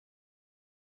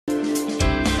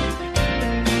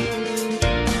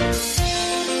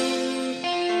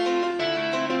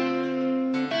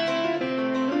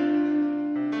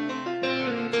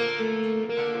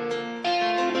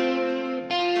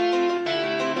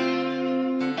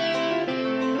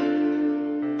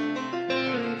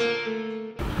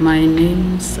My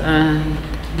name's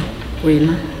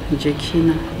KWENA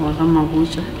Njekina.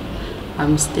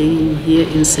 I'm staying here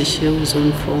in SESHEGO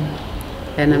Zone 4,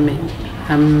 and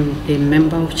I'm a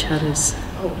member of Charis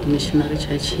Missionary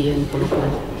Church here in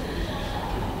POLOKWANE.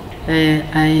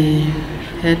 I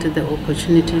had the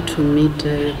opportunity to meet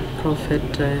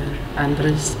Prophet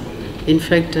ANDRIES. In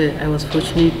fact, I was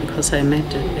fortunate because I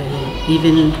met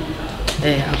even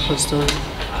Appstle.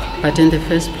 But in the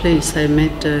first place, I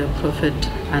met Prophet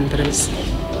ANDRIES.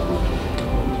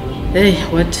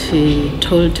 What he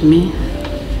told me,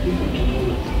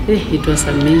 it was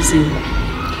amazing,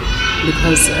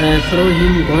 because through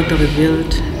him God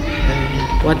revealed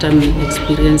what I'm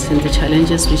experiencing, the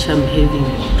challenges which I'm having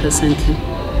presently,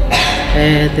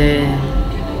 the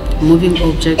moving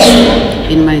objects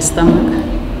in my stomach,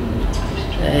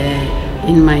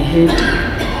 in my head,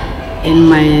 in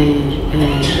my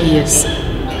ears.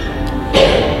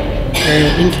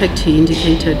 In fact, he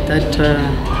indicated that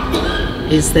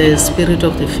is the spirit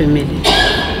of the family,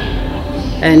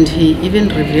 and he even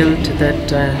revealed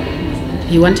that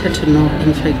he wanted to know,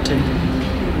 in fact,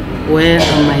 where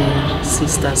are my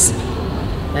sisters,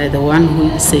 the one who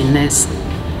is a nurse.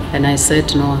 And I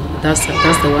said, no, that's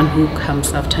the one who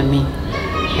comes after me.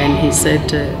 And he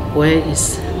said, where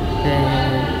is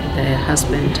the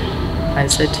husband? I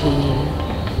said,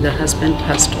 the husband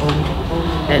passed on,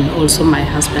 and also my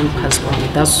husband passed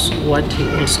on. That's what he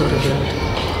also revealed.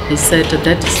 He said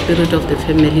that spirit of the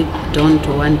family don't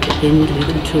want any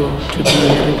lady to be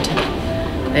married.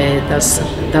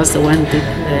 That's the one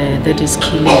that is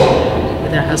killing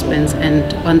the husbands.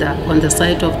 And on the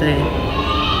side of the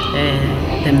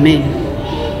men,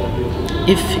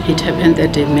 if it happened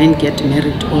that the men get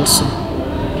married also,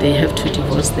 they have to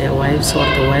divorce their wives, or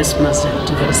the wives must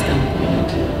divorce them.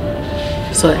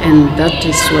 So, and that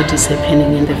is what is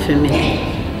happening in the family.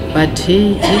 But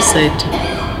he said,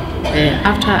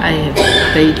 after I have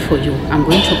prayed for you, I'm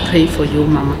going to pray for you,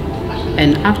 Mama.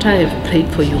 And after I have prayed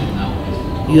for you,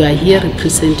 you are here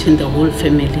representing the whole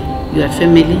family. Your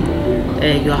family,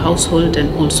 your household,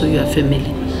 and also your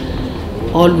family.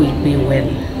 All will be well.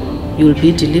 You will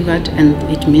be delivered, and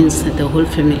it means that the whole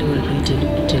family will be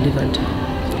delivered.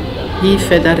 He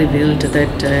further revealed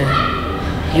that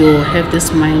you have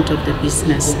this mind of the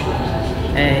business.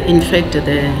 In fact,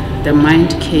 the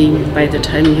mind came by the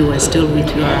time you were still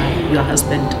with your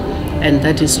husband, and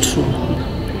that is true.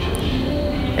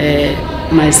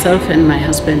 Myself and my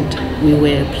husband, we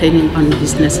were planning on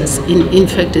businesses. In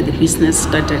fact, the business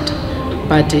started,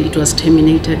 but it was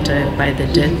terminated by the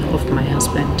death of my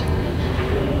husband.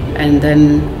 And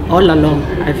then all along,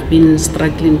 I've been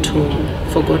struggling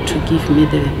for God to give me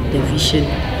the vision,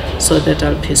 so that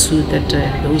I'll pursue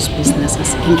those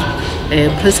businesses.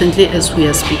 Presently, as we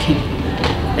are speaking,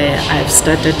 I've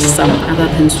started some other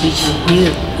things which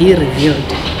he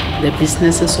revealed, the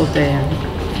businesses of the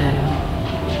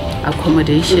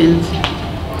accommodation,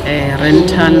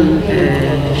 rental,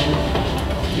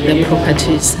 the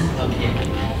properties.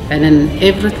 And then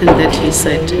everything that he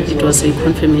said, it was a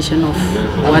confirmation of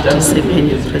what is happening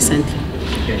presently.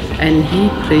 And he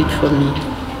prayed for me.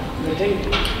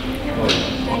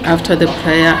 After the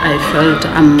prayer, I felt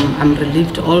I'm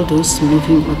relieved. All those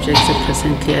moving objects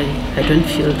presently, I don't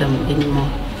feel them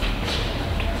anymore.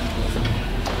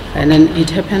 And then it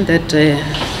happened that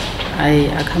I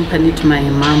accompanied my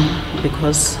mom,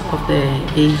 because of the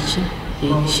age,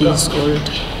 she is old,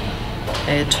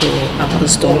 to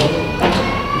Appstle.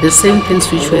 The same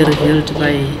things which were revealed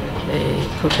by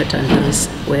Prophet ANDRIES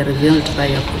were revealed by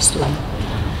Appstle.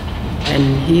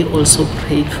 And he also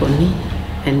prayed for me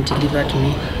and delivered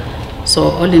me. So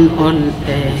all in all,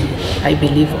 I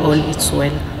believe all is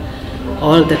well.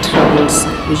 All the troubles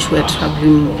which were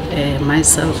troubling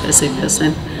myself as a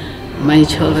person, my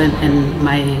children, and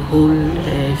my whole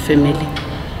family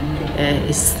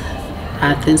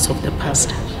are things of the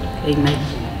past. Amen.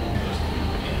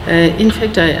 In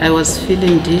fact, I was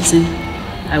feeling dizzy.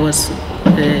 I was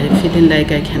feeling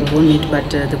like I can vomit, but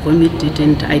the vomit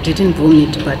didn't. I didn't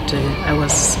vomit, but I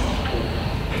was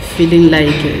feeling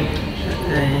like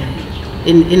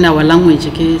in our language,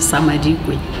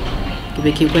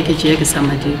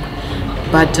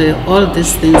 but all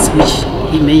these things which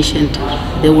he mentioned,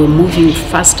 they were moving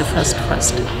fast.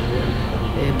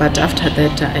 But after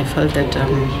that, I felt that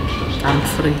I'm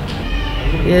free.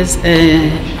 Yes,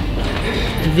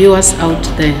 viewers out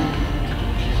there,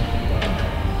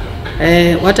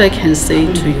 what I can say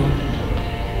to you,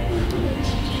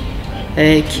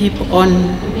 keep on,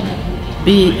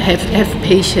 have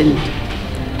patience,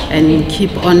 and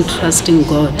keep on trusting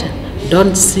God.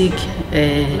 Don't seek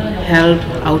help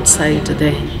outside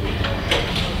there.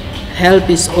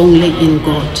 help is only in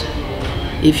God.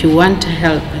 If you want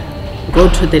help, go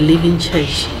to the living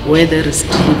church where there is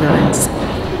deliverance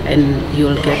and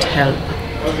you'll get help.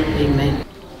 Amen.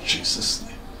 Jesus' name.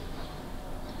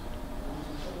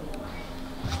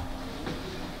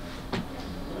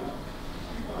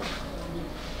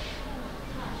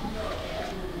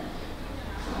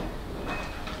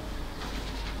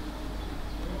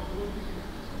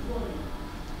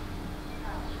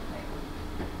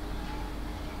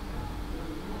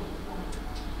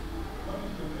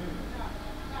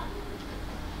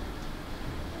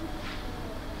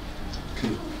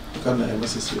 Kana ya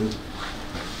masisi wetu.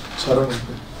 Chara na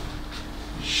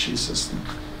Jesus name.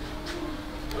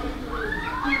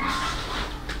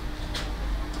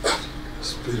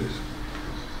 Spirit.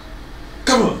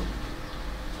 Come on.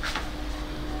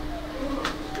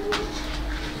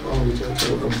 Oh, we can't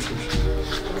tell them to.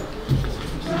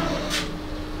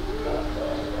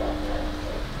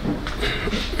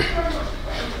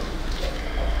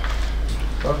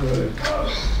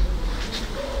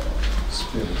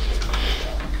 Spirit.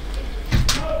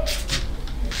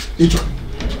 Each one.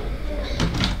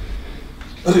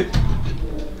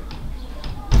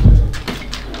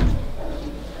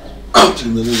 Out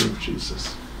in the name of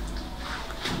Jesus.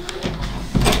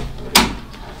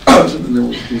 Out in the name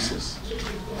of Jesus.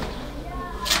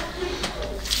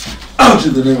 Out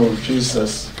in the name of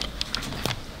Jesus.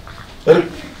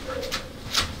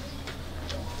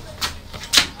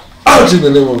 Out in the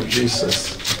name of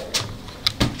Jesus.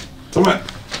 Come on.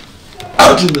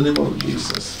 Out in the name of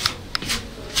Jesus.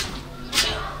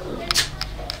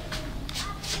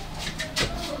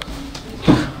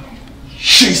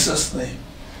 Jesus' name.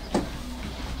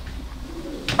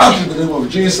 Out in the name of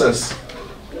Jesus.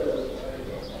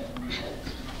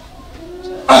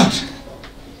 Out.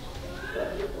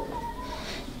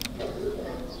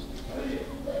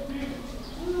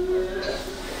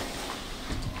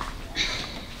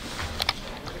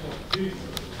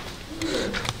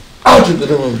 Out in the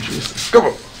name of Jesus. Come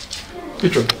on.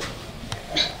 Peter.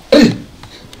 Hey.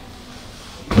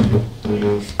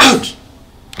 Out.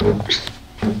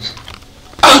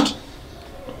 Out.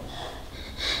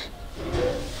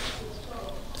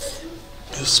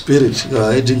 Your spirit, you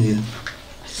are hiding here.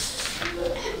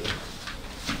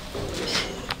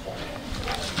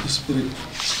 Your spirit.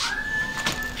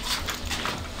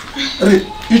 Hey,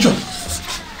 each one.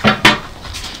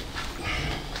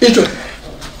 Each one.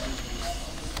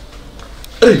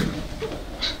 Hey.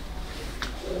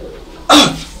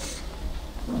 Out.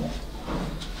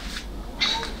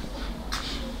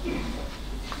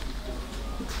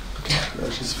 Okay, now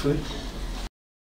she's free.